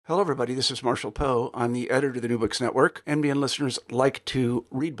Hello, everybody. This is Marshall Poe. I'm the editor of the New Books Network. NBN listeners like to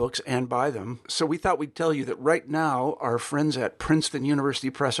read books and buy them. So we thought we'd tell you that right now, our friends at Princeton University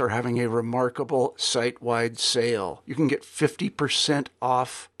Press are having a remarkable site-wide sale. You can get 50%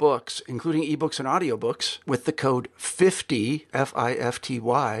 off books, including ebooks and audiobooks, with the code 50,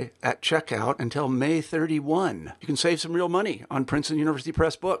 F-I-F-T-Y, at checkout until May 31. You can save some real money on Princeton University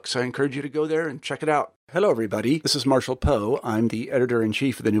Press books. I encourage you to go there and check it out. Hello, everybody. This is Marshall Poe. I'm the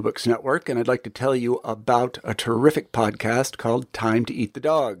editor-in-chief of the New Books Network, and I'd like to tell you about a terrific podcast called Time to Eat the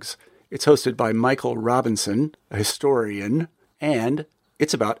Dogs. It's hosted by Michael Robinson, a historian, and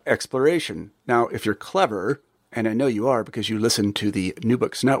it's about exploration. Now, if you're clever, and I know you are because you listen to the New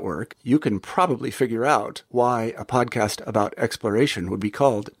Books Network, you can probably figure out why a podcast about exploration would be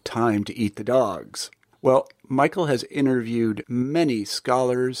called Time to Eat the Dogs. Well, Michael has interviewed many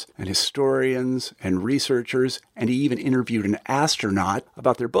scholars and historians and researchers, and he even interviewed an astronaut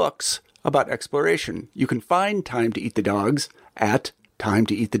about their books about exploration. You can find Time to Eat the Dogs at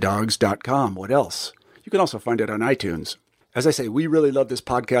timetoeatthedogs.com. What else? You can also find it on iTunes. As I say, we really love this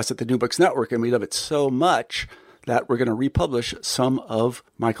podcast at the New Books Network, and we love it so much that we're going to republish some of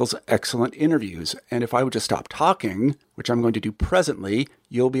Michael's excellent interviews. And if I would just stop talking, which I'm going to do presently,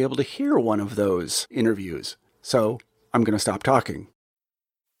 you'll be able to hear one of those interviews. So I'm going to stop talking.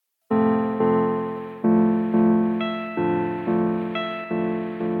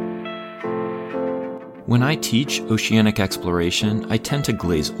 When I teach oceanic exploration, I tend to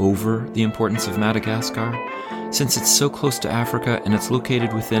glaze over the importance of Madagascar, since it's so close to Africa and it's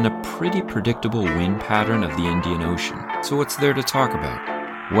located within a pretty predictable wind pattern of the Indian Ocean. So what's there to talk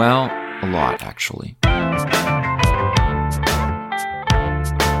about? Well, a lot, actually.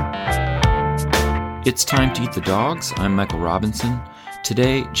 It's Time to Eat the Dogs. I'm Michael Robinson.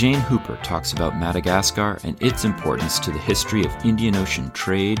 Today, Jane Hooper talks about Madagascar and its importance to the history of Indian Ocean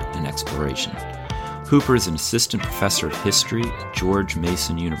trade and exploration. Hooper is an assistant professor of history at George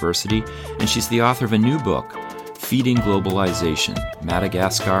Mason University, and she's the author of a new book, Feeding Globalization,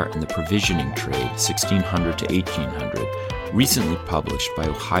 Madagascar and the Provisioning Trade, 1600 to 1800, recently published by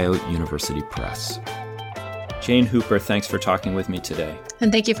Ohio University Press. Jane Hooper, thanks for talking with me today.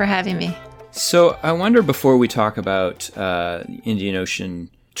 And thank you for having me. So I wonder, before we talk about Indian Ocean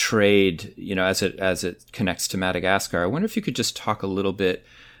trade, as it connects to Madagascar, I wonder if you could just talk a little bit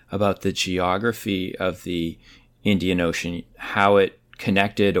about the geography of the Indian Ocean, how it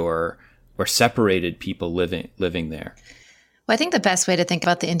connected or separated people living there. Well, I think the best way to think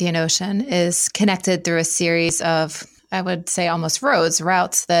about the Indian Ocean is connected through a series of, I would say, almost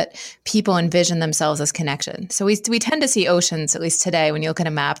routes that people envision themselves as connected. So we tend to see oceans, at least today, when you look at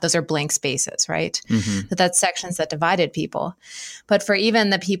a map, those are blank spaces, right? Mm-hmm. That's sections that divided people. But for even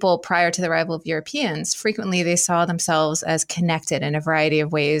the people prior to the arrival of Europeans, frequently they saw themselves as connected in a variety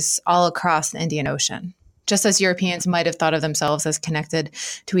of ways all across the Indian Ocean. Just as Europeans might have thought of themselves as connected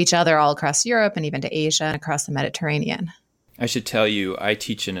to each other all across Europe and even to Asia and across the Mediterranean. I should tell you, I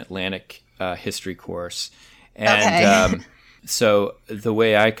teach an Atlantic history course. And so the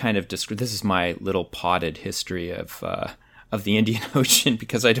way I kind of describe, this is my little potted history of the Indian Ocean,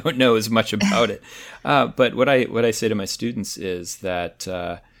 because I don't know as much about it. But what I say to my students is that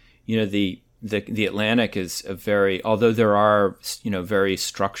the Atlantic is although there are very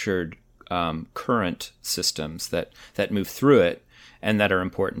structured current systems that move through it and that are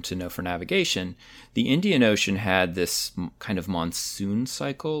important to know for navigation, the Indian Ocean had this kind of monsoon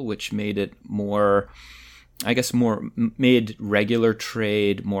cycle, which made it made regular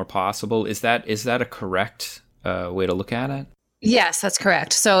trade more possible. Is that a correct way to look at it? Yes, that's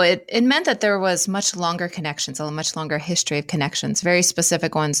correct. So it meant that there was much longer connections, a much longer history of connections, very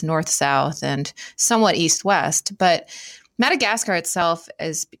specific ones, north-south and somewhat east-west. But Madagascar itself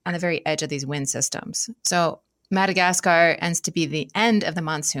is on the very edge of these wind systems. So Madagascar ends to be the end of the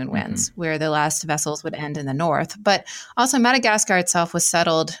monsoon winds, where the last vessels would end in the north. But also Madagascar itself was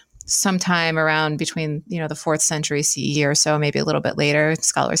settled sometime around between, the 4th century CE or so, maybe a little bit later,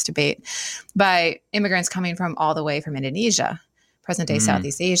 scholars debate, by immigrants coming from all the way from Indonesia, present-day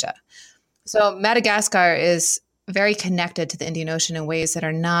Southeast Asia. So Madagascar is very connected to the Indian Ocean in ways that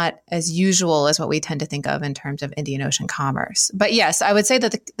are not as usual as what we tend to think of in terms of Indian Ocean commerce. But yes, I would say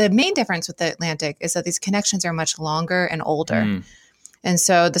that the main difference with the Atlantic is that these connections are much longer and older. And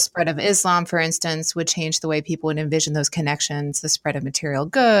so the spread of Islam, for instance, would change the way people would envision those connections, the spread of material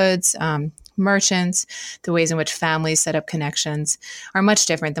goods, merchants, the ways in which families set up connections are much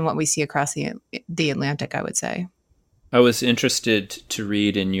different than what we see across the Atlantic, I would say. I was interested to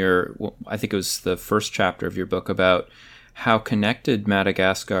read in I think it was the first chapter of your book, about how connected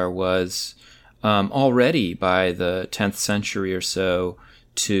Madagascar was already by the 10th century or so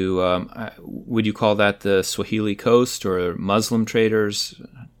to, would you call that the Swahili coast or Muslim traders?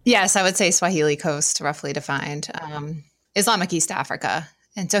 Yes, I would say Swahili coast, roughly defined. Islamic East Africa.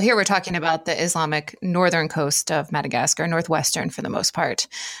 And so here we're talking about the Islamic northern coast of Madagascar, northwestern for the most part.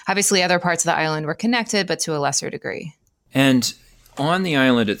 Obviously, other parts of the island were connected, but to a lesser degree. And on the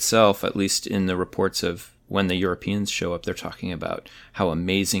island itself, at least in the reports of when the Europeans show up, they're talking about how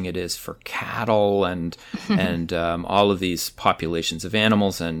amazing it is for cattle and all of these populations of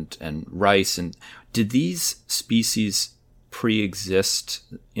animals and rice. And did these species pre-exist?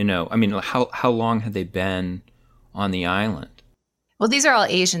 How long had they been on the island? Well, these are all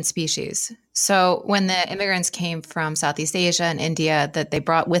Asian species. So when the immigrants came from Southeast Asia and India, that they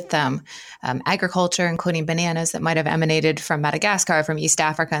brought with them agriculture, including bananas that might have emanated from Madagascar, from East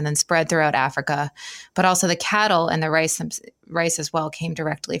Africa, and then spread throughout Africa. But also the cattle and the rice as well came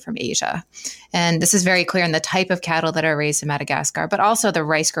directly from Asia. And this is very clear in the type of cattle that are raised in Madagascar, but also the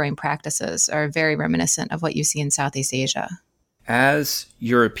rice growing practices are very reminiscent of what you see in Southeast Asia. As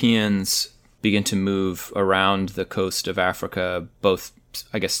Europeans begin to move around the coast of Africa, both,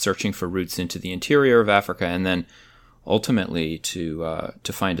 I guess, searching for routes into the interior of Africa and then ultimately to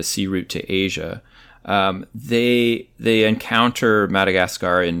find a sea route to Asia. They encounter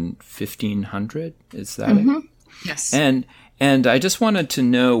Madagascar in 1500. Is that it? Yes. And I just wanted to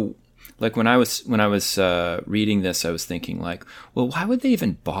know, like when I was reading this, I was thinking like, well, why would they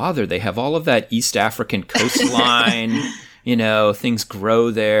even bother? They have all of that East African coastline. Things grow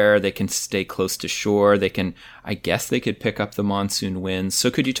there. They can stay close to shore. I guess they could pick up the monsoon winds.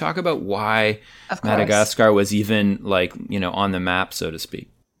 So could you talk about why Madagascar was even on the map, so to speak?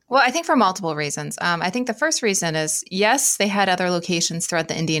 Well, I think for multiple reasons. I think the first reason is, yes, they had other locations throughout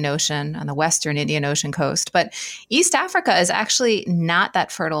the Indian Ocean, on the western Indian Ocean coast, but East Africa is actually not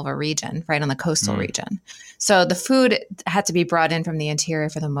that fertile of a region, right, on the coastal region. So the food had to be brought in from the interior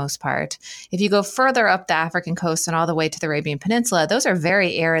for the most part. If you go further up the African coast and all the way to the Arabian Peninsula, those are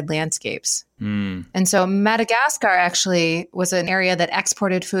very arid landscapes. And so Madagascar actually was an area that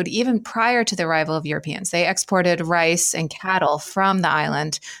exported food even prior to the arrival of Europeans. They exported rice and cattle from the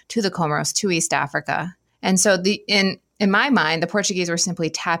island to the Comoros, to East Africa. And so in my mind, the Portuguese were simply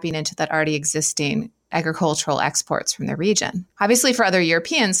tapping into that already existing agricultural exports from the region. Obviously, for other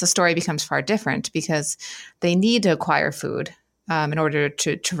Europeans, the story becomes far different because they need to acquire food in order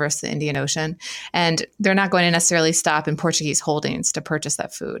to traverse the Indian Ocean. And they're not going to necessarily stop in Portuguese holdings to purchase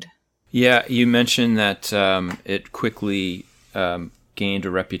that food. Yeah, you mentioned that it quickly gained a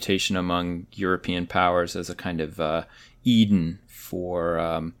reputation among European powers as a kind of Eden for,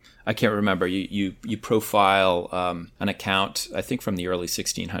 I can't remember, you profile an account, I think from the early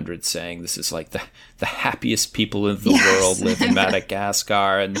 1600s, saying this is like the happiest people in the world live in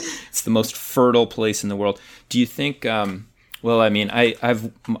Madagascar, and it's the most fertile place in the world. Do you think...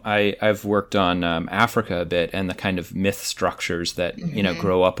 I've worked on Africa a bit and the kind of myth structures that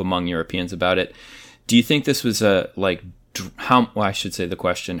grow up among Europeans about it. Do you think this was the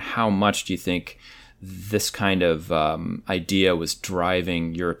question? How much do you think this kind of idea was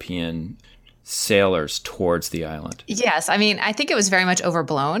driving European sailors towards the island? Yes, I think it was very much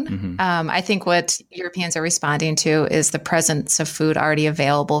overblown. I think what Europeans are responding to is the presence of food already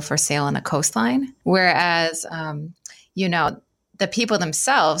available for sale on the coastline, whereas the people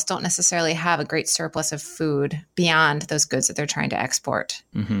themselves don't necessarily have a great surplus of food beyond those goods that they're trying to export.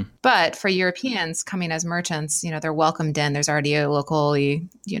 But for Europeans coming as merchants, they're welcomed in. There's already a locally,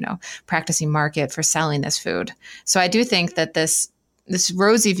 practicing market for selling this food. So I do think that this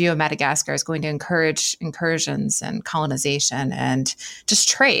rosy view of Madagascar is going to encourage incursions and colonization and just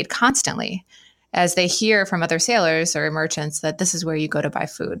trade constantly, as they hear from other sailors or merchants that this is where you go to buy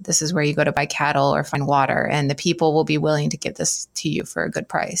food. This is where you go to buy cattle or find water, and the people will be willing to give this to you for a good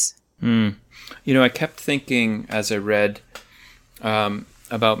price. I kept thinking as I read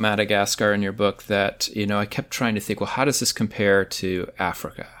about Madagascar in your book that, I kept trying to think, well, how does this compare to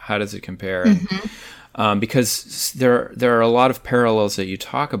Africa? How does it compare? Because there are a lot of parallels that you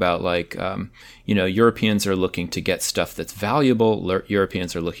talk about, like, Europeans are looking to get stuff that's valuable.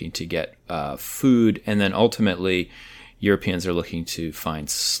 Europeans are looking to get food, and then ultimately, Europeans are looking to find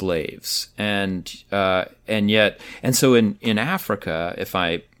slaves. And so in Africa, if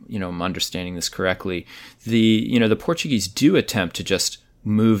I'm understanding this correctly, the Portuguese do attempt to just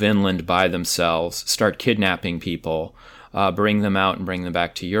move inland by themselves, start kidnapping people, bring them out and bring them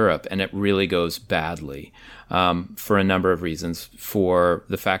back to Europe. And it really goes badly for a number of reasons, for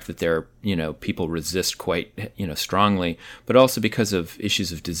the fact that people resist quite, strongly, but also because of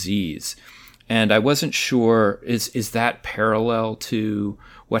issues of disease. And I wasn't sure, is that parallel to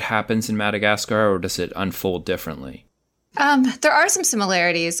what happens in Madagascar, or does it unfold differently? There are some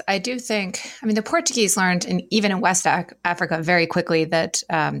similarities. I do think, the Portuguese learned, even in West Africa, very quickly that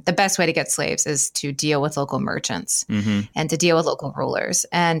the best way to get slaves is to deal with local merchants and to deal with local rulers.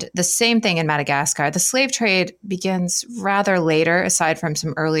 And the same thing in Madagascar. The slave trade begins rather later, aside from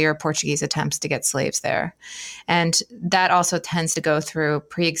some earlier Portuguese attempts to get slaves there. And that also tends to go through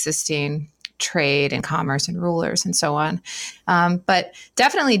pre-existing trade and commerce and rulers and so on. But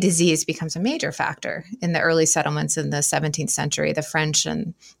definitely disease becomes a major factor in the early settlements in the 17th century. The French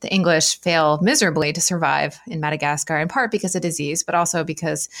and the English fail miserably to survive in Madagascar, in part because of disease, but also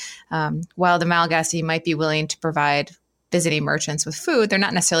because while the Malagasy might be willing to provide visiting merchants with food, they're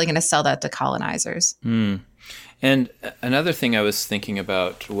not necessarily going to sell that to colonizers. And another thing I was thinking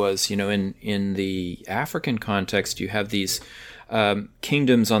about was, in the African context, you have these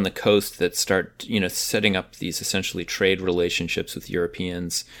kingdoms on the coast that start, setting up these essentially trade relationships with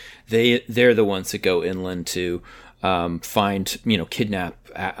Europeans. They're the ones that go inland to find, kidnap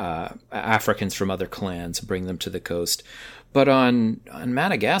Africans from other clans, bring them to the coast. But on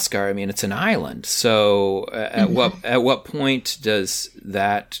Madagascar, it's an island. So at what point does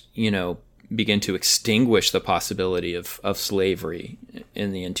that, begin to extinguish the possibility of slavery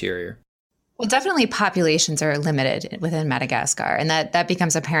in the interior? Well, definitely populations are limited within Madagascar, and that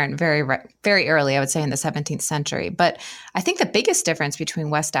becomes apparent very, very early, I would say, in the 17th century. But I think the biggest difference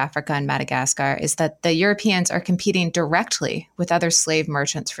between West Africa and Madagascar is that the Europeans are competing directly with other slave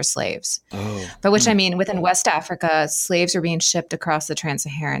merchants for slaves. By which I mean, within West Africa, slaves are being shipped across the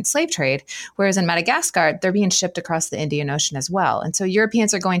trans-Saharan slave trade, whereas in Madagascar, they're being shipped across the Indian Ocean as well. And so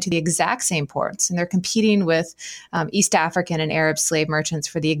Europeans are going to the exact same ports, and they're competing with East African and Arab slave merchants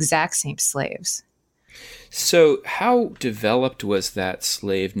for the exact same slaves. So how developed was that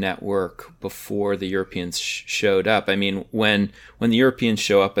slave network before the Europeans showed up? When the Europeans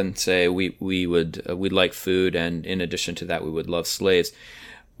show up and say we'd like food, and in addition to that we would love slaves,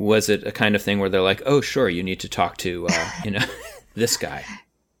 was it a kind of thing where they're like, oh sure, you need to talk to this guy?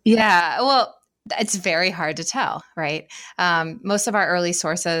 Yeah, well, it's very hard to tell, right? Most of our early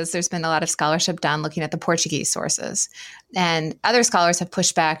sources, there's been a lot of scholarship done looking at the Portuguese sources. And other scholars have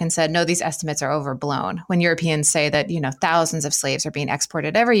pushed back and said, no, these estimates are overblown. When Europeans say that, thousands of slaves are being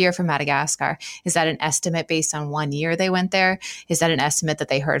exported every year from Madagascar, is that an estimate based on 1 year they went there? Is that an estimate that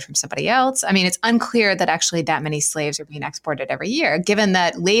they heard from somebody else? It's unclear that actually that many slaves are being exported every year, given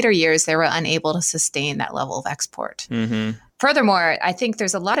that later years they were unable to sustain that level of export. Furthermore, I think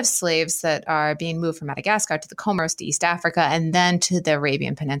there's a lot of slaves that are being moved from Madagascar to the Comoros, to East Africa, and then to the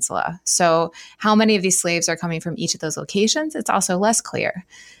Arabian Peninsula. So how many of these slaves are coming from each of those locations? It's also less clear.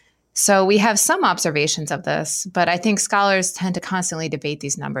 So we have some observations of this, but I think scholars tend to constantly debate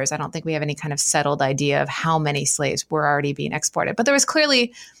these numbers. I don't think we have any kind of settled idea of how many slaves were already being exported. But there was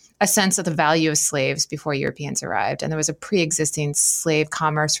clearly a sense of the value of slaves before Europeans arrived. And there was a pre-existing slave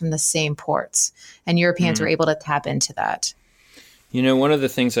commerce from the same ports. And Europeans were able to tap into that. One of the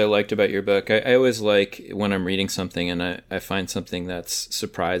things I liked about your book, I always like when I'm reading something and I find something that's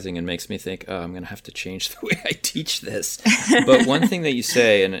surprising and makes me think, oh, I'm going to have to change the way I teach this. But one thing that you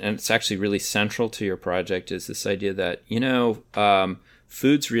say, and it's actually really central to your project, is this idea that,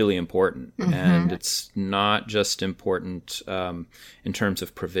 food's really important. And it's not just important in terms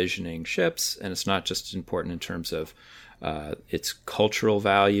of provisioning ships, and it's not just important in terms of its cultural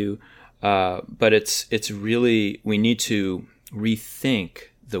value, but it's really, we need to rethink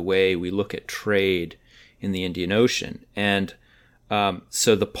the way we look at trade in the Indian Ocean. And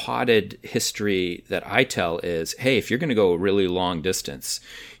so the potted history that I tell is, hey, if you're going to go a really long distance,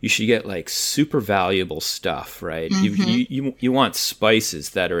 you should get like super valuable stuff, right? You want spices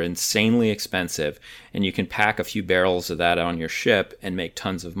that are insanely expensive, and you can pack a few barrels of that on your ship and make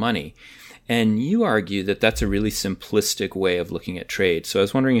tons of money. And you argue that that's a really simplistic way of looking at trade. So I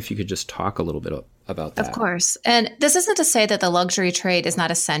was wondering if you could just talk a little bit about that. Of course. And this isn't to say that the luxury trade is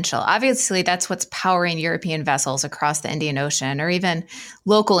not essential. Obviously, that's what's powering European vessels across the Indian Ocean, or even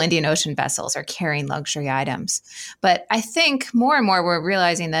local Indian Ocean vessels are carrying luxury items. But I think more and more we're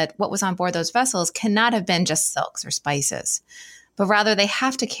realizing that what was on board those vessels cannot have been just silks or spices, but rather they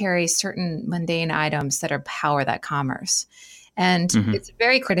have to carry certain mundane items that are power that commerce. And it's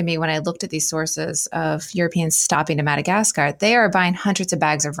very clear to me when I looked at these sources of Europeans stopping to Madagascar, they are buying hundreds of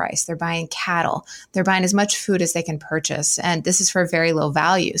bags of rice. They're buying cattle. They're buying as much food as they can purchase. And this is for very low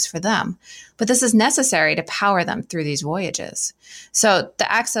values for them. But this is necessary to power them through these voyages. So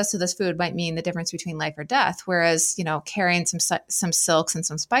the access to this food might mean the difference between life or death, whereas, carrying some silks and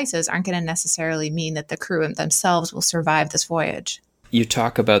some spices aren't going to necessarily mean that the crew themselves will survive this voyage. you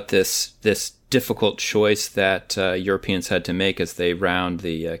talk about this difficult choice that Europeans had to make as they round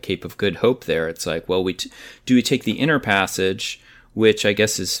the Cape of Good Hope there. It's like, well, do we take the inner passage, which I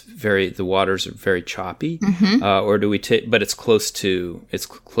guess is the waters are very choppy, or do we take, but it's close to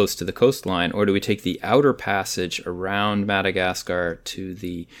the coastline, or do we take the outer passage around Madagascar to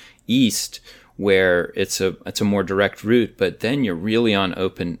the east, where it's a more direct route, but then you're really on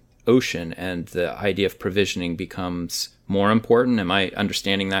open ocean, and the idea of provisioning becomes more important. Am I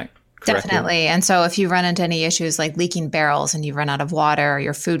understanding that correctly? Definitely. And so if you run into any issues like leaking barrels and you run out of water, or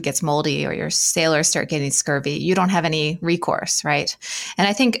your food gets moldy, or your sailors start getting scurvy, you don't have any recourse, right? And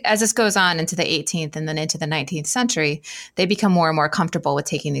I think as this goes on into the 18th and then into the 19th century, they become more and more comfortable with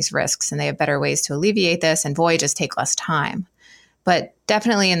taking these risks, and they have better ways to alleviate this, and voyages take less time. But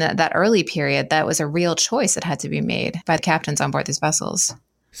definitely in that early period, that was a real choice that had to be made by the captains on board these vessels.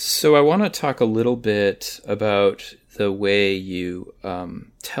 So I want to talk a little bit about the way you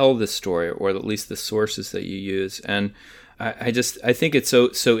tell the story, or at least the sources that you use. And I think it's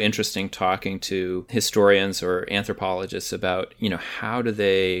so interesting talking to historians or anthropologists about, how do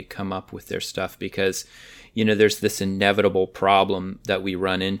they come up with their stuff? Because, there's this inevitable problem that we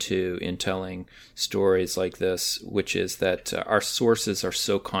run into in telling stories like this, which is that our sources are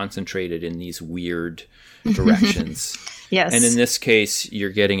so concentrated in these weird directions. Yes. And in this case,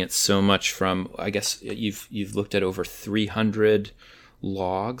 you're getting it so much from, I guess you've looked at over 300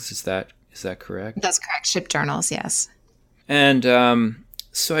 logs. Is that correct? That's correct. Ship journals, yes. And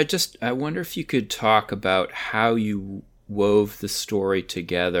so I wonder if you could talk about how you wove the story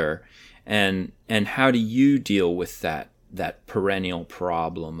together, and how do you deal with that perennial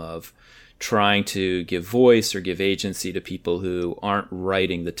problem of trying to give voice or give agency to people who aren't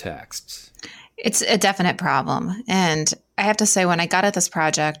writing the texts? It's a definite problem. And I have to say, when I got at this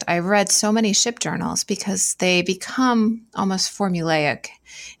project, I read so many ship journals because they become almost formulaic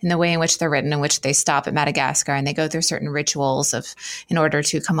in the way in which they're written, in which they stop at Madagascar and they go through certain rituals in order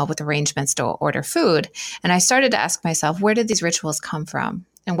to come up with arrangements to order food. And I started to ask myself, where did these rituals come from?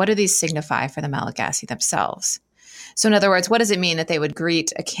 And what do these signify for the Malagasy themselves? So in other words, what does it mean that they would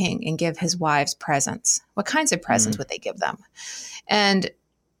greet a king and give his wives presents? What kinds of presents would they give them? And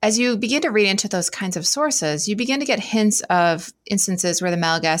as you begin to read into those kinds of sources, you begin to get hints of instances where the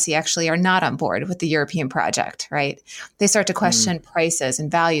Malagasy actually are not on board with the European project, right? They start to question prices and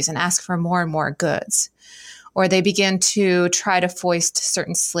values and ask for more and more goods. Or they begin to try to foist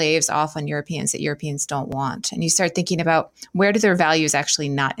certain slaves off on Europeans that Europeans don't want. And you start thinking about, where do their values actually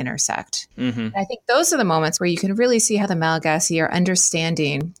not intersect? And I think those are the moments where you can really see how the Malagasy are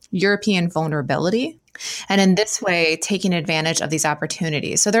understanding European vulnerability, and in this way, taking advantage of these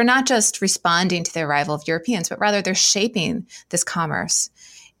opportunities. So they're not just responding to the arrival of Europeans, but rather they're shaping this commerce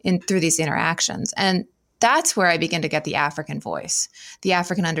through these interactions. And that's where I begin to get the African voice, the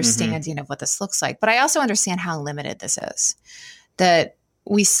African understanding of what this looks like. But I also understand how limited this is, that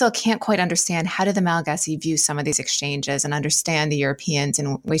we still can't quite understand how did the Malagasy view some of these exchanges and understand the Europeans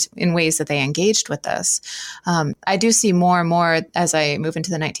in ways that they engaged with this. I do see more and more as I move into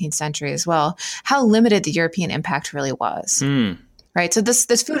the 19th century as well, how limited the European impact really was. Right. So this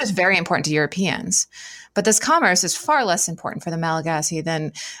food is very important to Europeans, but this commerce is far less important for the Malagasy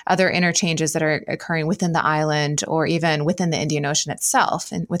than other interchanges that are occurring within the island or even within the Indian Ocean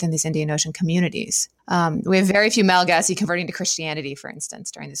itself and within these Indian Ocean communities. We have very few Malagasy converting to Christianity, for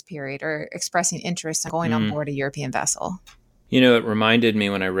instance, during this period, or expressing interest in going on board a European vessel. It reminded me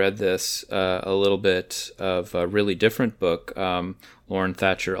when I read this a little bit of a really different book, Lauren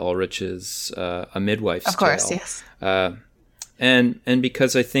Thatcher Ulrich's A Midwife's Tale. Of course, yes. And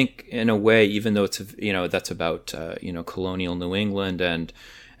because I think in a way, even though it's that's about colonial New England and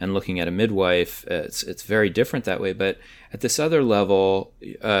looking at a midwife, it's very different that way. But at this other level,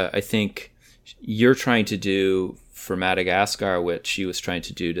 I think you're trying to do for Madagascar what she was trying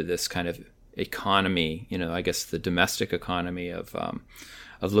to do to this kind of economy. I guess the domestic economy of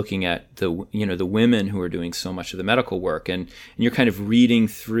looking at the women who are doing so much of the medical work, and you're kind of reading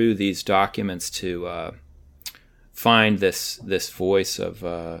through these documents to find this voice of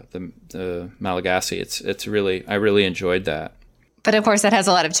the Malagasy. I really enjoyed that. But of course, that has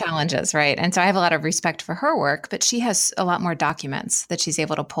a lot of challenges, right? And so I have a lot of respect for her work, but she has a lot more documents that she's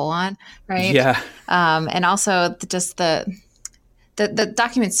able to pull on, right? Yeah. And also just the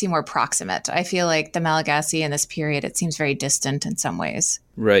documents seem more proximate. I feel like the Malagasy in this period, it seems very distant in some ways.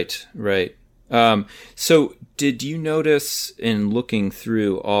 Right. So did you notice in looking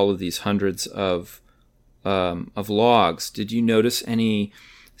through all of these hundreds of logs, did you notice any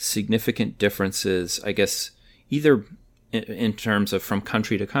significant differences, I guess, either in terms of from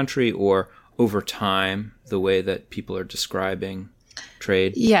country to country or over time, the way that people are describing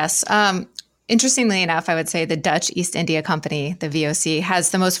trade? Yes. Interestingly enough, I would say the Dutch East India Company, the VOC, has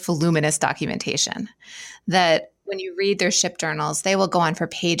the most voluminous documentation that when you read their ship journals, they will go on for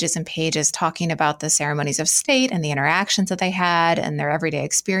pages and pages talking about the ceremonies of state and the interactions that they had and their everyday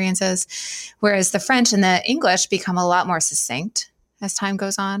experiences. Whereas the French and the English become a lot more succinct as time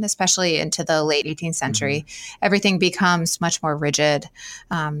goes on, especially into the late 18th century. Mm-hmm. Everything becomes much more rigid.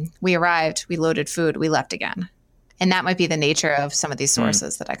 We arrived, we loaded food, we left again. And that might be the nature of some of these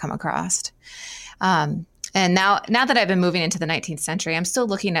sources that I come across. And now that I've been moving into the 19th century, I'm still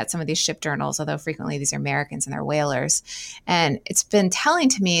looking at some of these ship journals, although frequently these are Americans and they're whalers. And it's been telling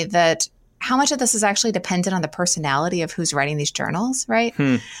to me that how much of this is actually dependent on the personality of who's writing these journals, right?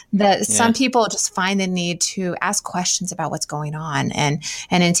 That some people just find the need to ask questions about what's going on and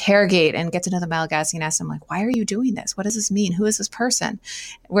interrogate and get to know the Malagasy and ask them, like, why are you doing this? What does this mean? Who is this person?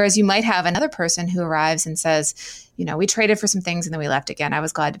 Whereas you might have another person who arrives and says, we traded for some things and then we left again. I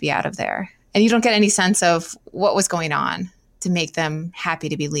was glad to be out of there. And you don't get any sense of what was going on to make them happy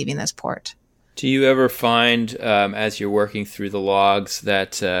to be leaving this port. Do you ever find, as you're working through the logs,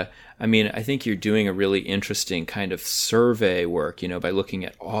 that I think you're doing a really interesting kind of survey work, by looking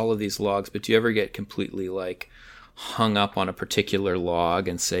at all of these logs, but do you ever get completely hung up on a particular log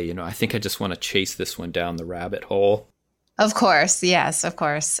and say, I think I just want to chase this one down the rabbit hole? Of course. Yes, of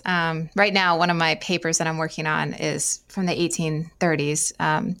course. Right now, one of my papers that I'm working on is from the 1830s,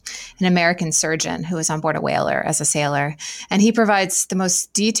 an American surgeon who was on board a whaler as a sailor. And he provides the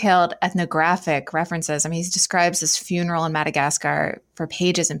most detailed ethnographic references. He describes this funeral in Madagascar for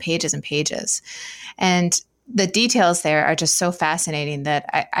pages and pages and pages. And the details there are just so fascinating that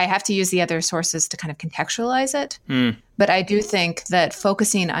I have to use the other sources to kind of contextualize it. But I do think that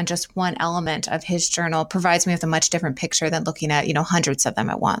focusing on just one element of his journal provides me with a much different picture than looking at, hundreds of them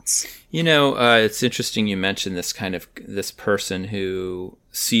at once. It's interesting you mentioned this person who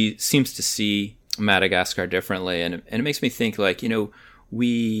seems to see Madagascar differently. And it makes me think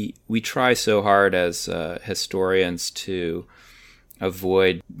we try so hard as historians to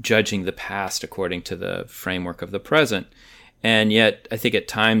avoid judging the past according to the framework of the present. And yet, I think at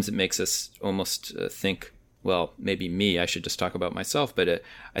times it makes us almost think, well, maybe me, I should just talk about myself, but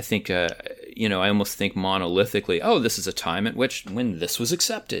I think, I almost think monolithically, this is a time when this was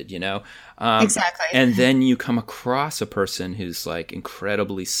accepted, Exactly. And then you come across a person who's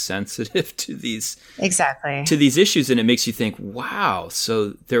incredibly sensitive to these issues, and it makes you think, wow, so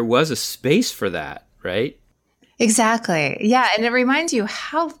there was a space for that, right? Exactly. Yeah. And it reminds you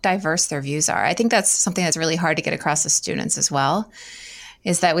how diverse their views are. I think that's something that's really hard to get across to students as well,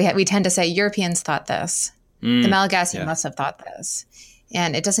 is that we tend to say Europeans thought this. The Malagasy must have thought this.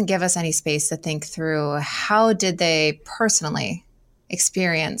 And it doesn't give us any space to think through how did they personally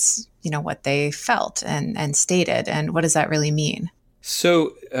experience, what they felt and stated, and what does that really mean?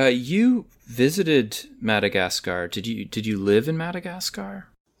 So you visited Madagascar. Did you live in Madagascar?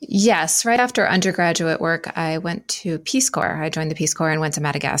 Yes. Right after undergraduate work, I went to Peace Corps. I joined the Peace Corps and went to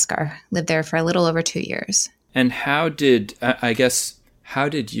Madagascar. Lived there for a little over 2 years. And how did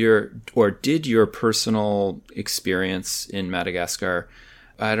your personal experience in Madagascar,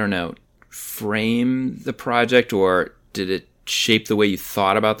 frame the project, or did it shape the way you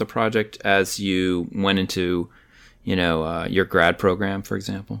thought about the project as you went into, your grad program, for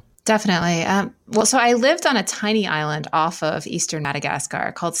example? Definitely. So I lived on a tiny island off of eastern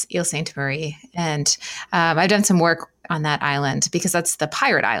Madagascar called Ile Sainte-Marie. And I've done some work on that island because that's the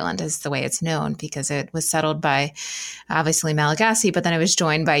pirate island is the way it's known, because it was settled by obviously Malagasy, but then it was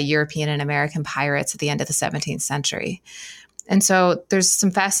joined by European and American pirates at the end of the 17th century. And so there's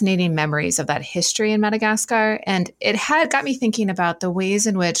some fascinating memories of that history in Madagascar. And it had got me thinking about the ways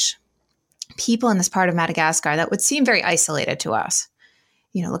in which people in this part of Madagascar that would seem very isolated to us,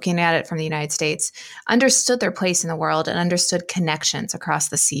 looking at it from the United States, understood their place in the world and understood connections across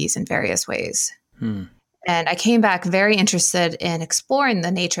the seas in various ways. And I came back very interested in exploring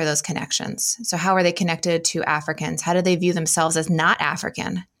the nature of those connections. So how are they connected to Africans? How do they view themselves as not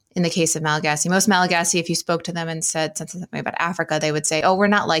African? In the case of Malagasy, most Malagasy, if you spoke to them and said something about Africa, they would say, we're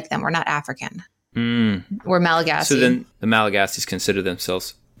not like them. We're not African. We're Malagasy. So then the Malagasys consider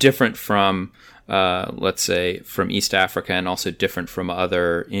themselves different from, let's say, from East Africa, and also different from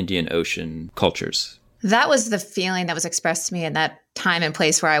other Indian Ocean cultures. That was the feeling that was expressed to me in that time and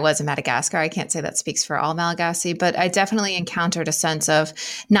place where I was in Madagascar. I can't say that speaks for all Malagasy, but I definitely encountered a sense of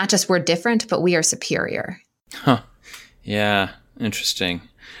not just we're different, but we are superior. Huh. Yeah. Interesting.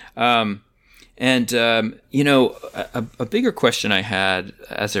 A bigger question I had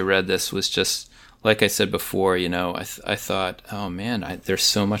as I read this was just like I said before, I thought, oh man, there's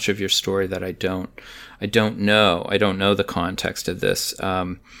so much of your story that I don't know. I don't know the context of this.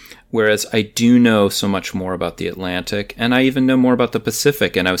 Whereas I do know so much more about the Atlantic, and I even know more about the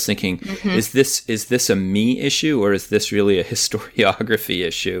Pacific. And I was thinking, is this a me issue, or is this really a historiography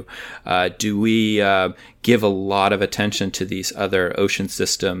issue? Do we give a lot of attention to these other ocean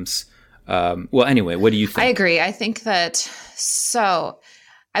systems? Well, anyway, what do you think? I agree. I think that, so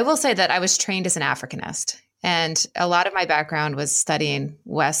I will say that I was trained as an Africanist. And a lot of my background was studying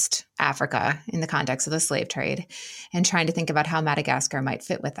West Africa in the context of the slave trade and trying to think about how Madagascar might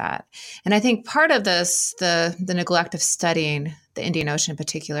fit with that. And I think part of this, the neglect of studying the Indian Ocean in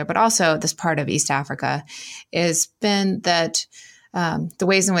particular, but also this part of East Africa, has been that the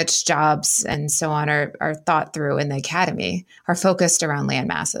ways in which jobs and so on are thought through in the academy are focused around land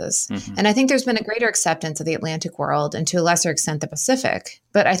masses. And I think there's been a greater acceptance of the Atlantic world and to a lesser extent the Pacific.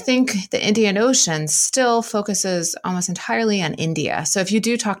 But I think the Indian Ocean still focuses almost entirely on India. So if you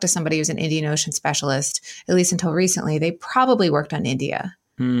do talk to somebody who's an Indian Ocean specialist, at least until recently, they probably worked on India.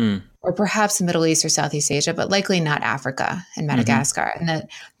 Or perhaps the Middle East or Southeast Asia, but likely not Africa and Madagascar. And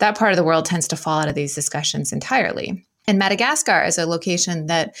that part of the world tends to fall out of these discussions entirely. And Madagascar is a location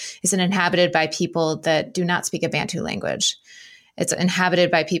that is inhabited by people that do not speak a Bantu language. It's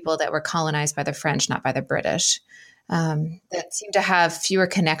inhabited by people that were colonized by the French, not by the British, that seem to have fewer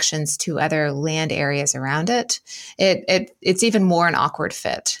connections to other land areas around it. It's even more an awkward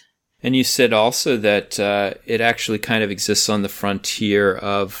fit. And you said also that it actually kind of exists on the frontier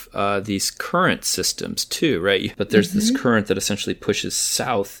of these current systems too, right? But there's this current that essentially pushes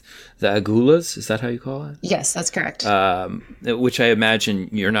south, the Agulhas, is that how you call it? Yes, that's correct. Which I imagine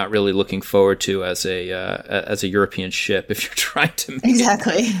you're not really looking forward to as a European ship if you're trying to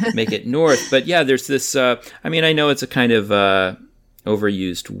make it north. But yeah, there's this, I know it's a kind of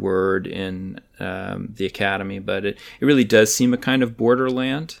overused word in the academy, but it really does seem a kind of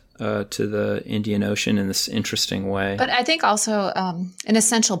borderland to the Indian Ocean in this interesting way. But I think also an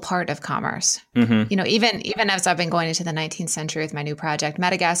essential part of commerce. Even as I've been going into the 19th century with my new project,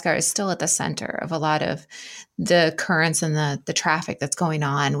 Madagascar is still at the center of a lot of the currents and the traffic that's going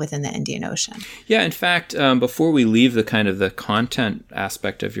on within the Indian Ocean. Yeah, in fact, before we leave the kind of the content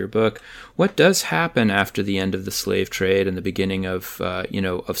aspect of your book, what does happen after the end of the slave trade and the beginning of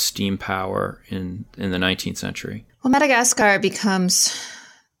steam power in the 19th century? Well, Madagascar becomes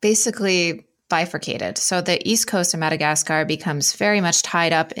basically bifurcated. So the east coast of Madagascar becomes very much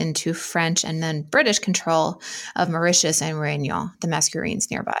tied up into French and then British control of Mauritius and Réunion, the Mascarenes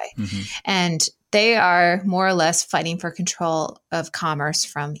nearby. And they are more or less fighting for control of commerce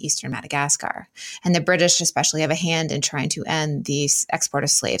from eastern Madagascar. And the British especially have a hand in trying to end the export of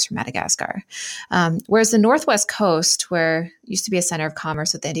slaves from Madagascar. Whereas the northwest coast, where used to be a center of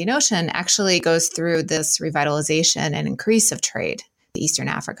commerce with the Indian Ocean, actually goes through this revitalization and increase of trade. Eastern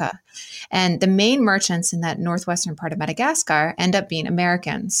Africa. And the main merchants in that northwestern part of Madagascar end up being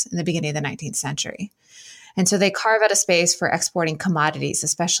Americans in the beginning of the 19th century. And so they carve out a space for exporting commodities,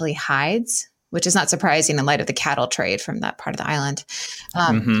 especially hides, which is not surprising in light of the cattle trade from that part of the island,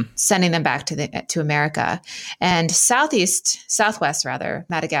 sending them back to America. And southwest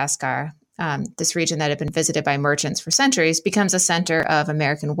Madagascar, this region that had been visited by merchants for centuries, becomes a center of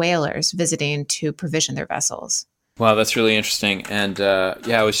American whalers visiting to provision their vessels. Wow, that's really interesting. And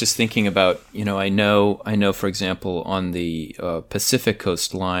I was just thinking about, I know, for example, on the Pacific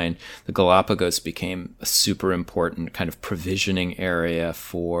coastline, the Galapagos became a super important kind of provisioning area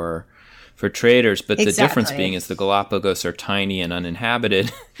for traders. But the difference being is the Galapagos are tiny and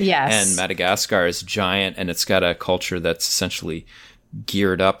uninhabited. Yes. And Madagascar is giant, and it's got a culture that's essentially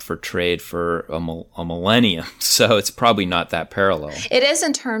geared up for trade for a millennium. So it's probably not that parallel. It is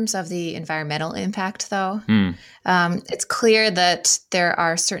in terms of the environmental impact, though. It's clear that there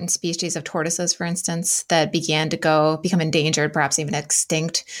are certain species of tortoises, for instance, that began to become endangered, perhaps even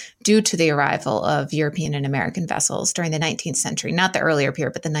extinct, due to the arrival of European and American vessels during the 19th century, not the earlier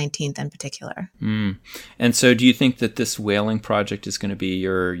period, but the 19th in particular. And so do you think that this whaling project is going to be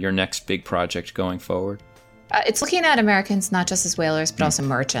your next big project going forward? It's looking at Americans not just as whalers, but also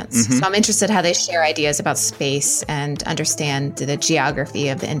merchants. So I'm interested how they share ideas about space and understand the geography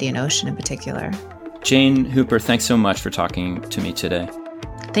of the Indian Ocean in particular. Jane Hooper, thanks so much for talking to me today.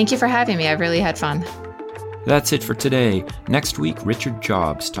 Thank you for having me. I really had fun. That's it for today. Next week, Richard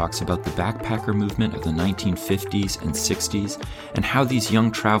Jobs talks about the backpacker movement of the 1950s and 60s and how these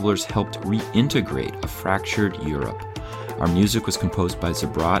young travelers helped reintegrate a fractured Europe. Our music was composed by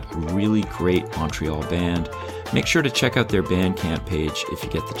Zabrat, a really great Montreal band. Make sure to check out their Bandcamp page if you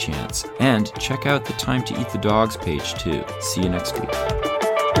get the chance. And check out the Time to Eat the Dogs page too. See you next week.